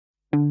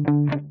A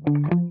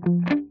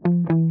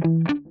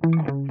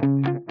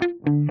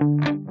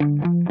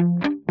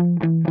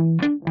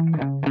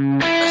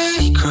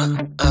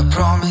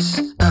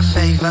promise, a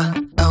favor,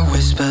 a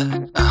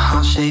whisper, a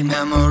heart-shaped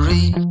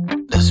memory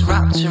that's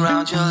wrapped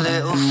around your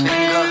little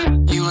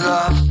finger. You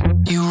love,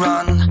 you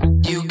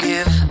run, you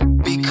give,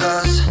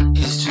 because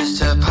it's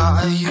just a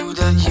part of you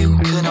that you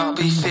cannot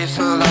be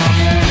fearful of. I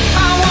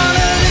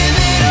wanna live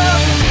it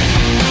up,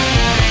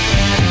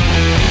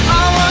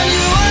 I want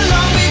you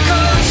alone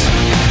because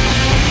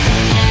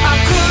I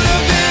could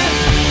have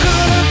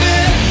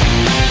been,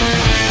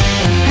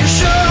 you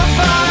should have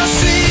found a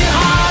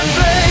sweetheart,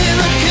 play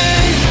the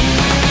game.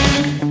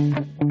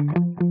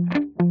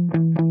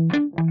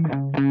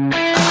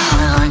 A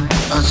highlight,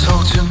 a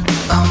totem,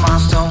 a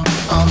milestone,